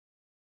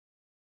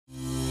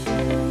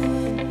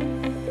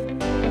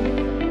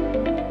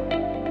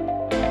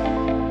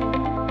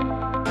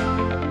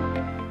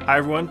Hi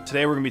everyone,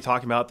 today we're going to be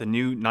talking about the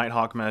new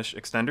Nighthawk Mesh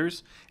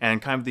Extenders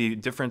and kind of the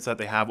difference that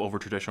they have over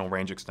traditional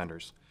range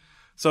extenders.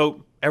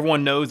 So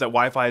everyone knows that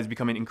Wi-Fi is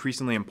becoming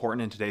increasingly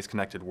important in today's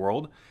connected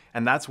world,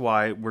 and that's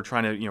why we're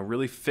trying to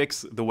really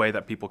fix the way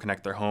that people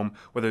connect their home,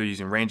 whether they're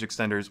using range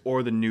extenders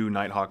or the new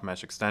Nighthawk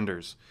Mesh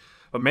Extenders.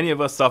 But many of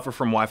us suffer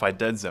from Wi-Fi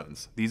dead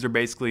zones. These are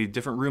basically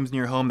different rooms in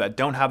your home that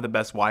don't have the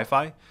best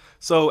Wi-Fi.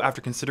 So after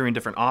considering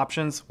different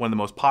options, one of the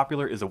most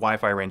popular is a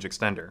Wi-Fi range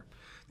extender.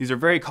 These are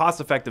very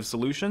cost-effective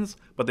solutions,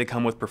 but they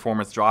come with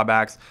performance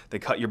drawbacks. They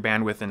cut your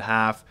bandwidth in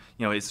half.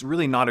 It's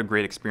really not a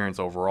great experience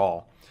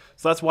overall.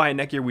 So that's why at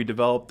NETGEAR we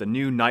developed the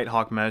new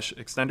Nighthawk Mesh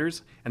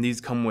Extenders, and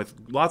these come with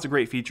lots of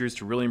great features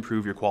to really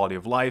improve your quality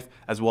of life,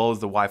 as well as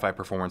the Wi-Fi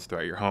performance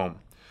throughout your home.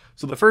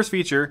 So the first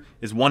feature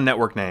is one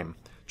network name.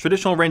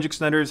 Traditional range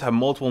extenders have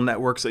multiple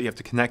networks that you have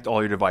to connect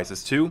all your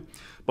devices to,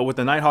 but with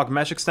the Nighthawk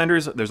Mesh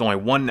Extenders, there's only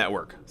one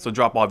network. So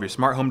drop all of your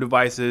smart home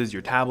devices,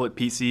 your tablet,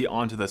 PC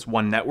onto this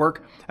one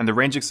network, and the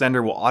range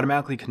extender will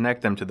automatically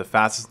connect them to the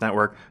fastest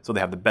network so they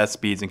have the best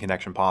speeds and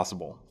connection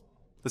possible.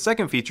 The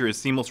second feature is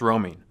seamless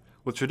roaming.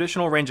 With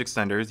traditional range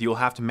extenders, you'll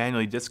have to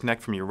manually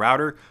disconnect from your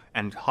router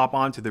and hop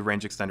onto the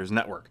range extenders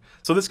network.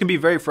 So this can be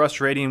very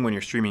frustrating when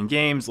you're streaming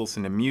games,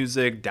 listening to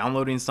music,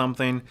 downloading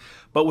something.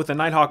 But with the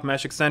Nighthawk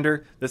Mesh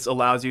Extender, this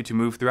allows you to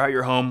move throughout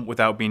your home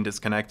without being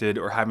disconnected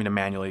or having to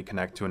manually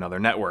connect to another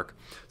network.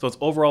 So it's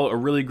overall a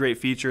really great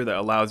feature that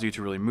allows you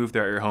to really move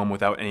throughout your home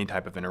without any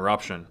type of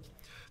interruption.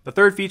 The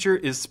third feature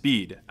is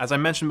speed. As I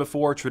mentioned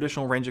before,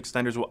 traditional range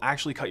extenders will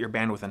actually cut your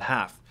bandwidth in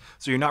half,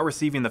 so you're not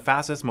receiving the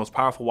fastest, most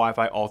powerful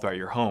Wi-Fi all throughout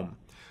your home.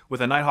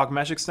 With a Nighthawk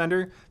Mesh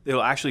Extender,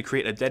 it'll actually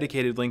create a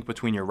dedicated link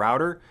between your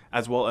router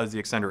as well as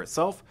the extender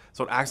itself,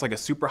 so it acts like a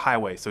super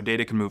highway so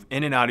data can move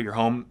in and out of your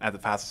home at the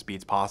fastest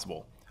speeds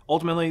possible.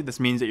 Ultimately, this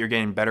means that you're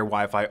getting better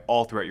Wi-Fi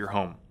all throughout your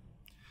home.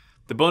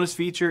 The bonus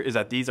feature is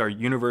that these are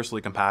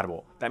universally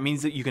compatible. That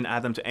means that you can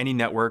add them to any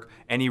network,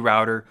 any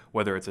router,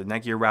 whether it's a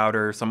NETGEAR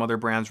router, some other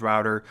brand's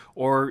router,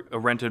 or a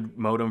rented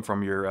modem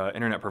from your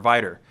internet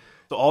provider.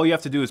 So all you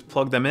have to do is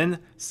plug them in,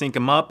 sync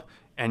them up,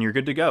 and you're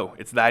good to go.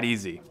 It's that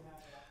easy.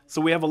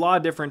 So we have a lot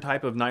of different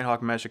type of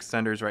Nighthawk Mesh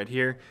Extenders right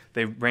here.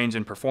 They range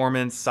in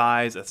performance,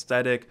 size,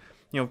 aesthetic.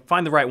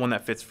 Find the right one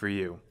that fits for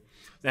you.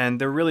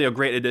 And they're really a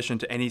great addition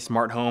to any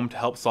smart home to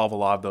help solve a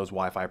lot of those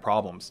Wi-Fi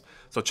problems.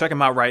 So check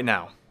them out right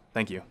now.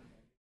 Thank you.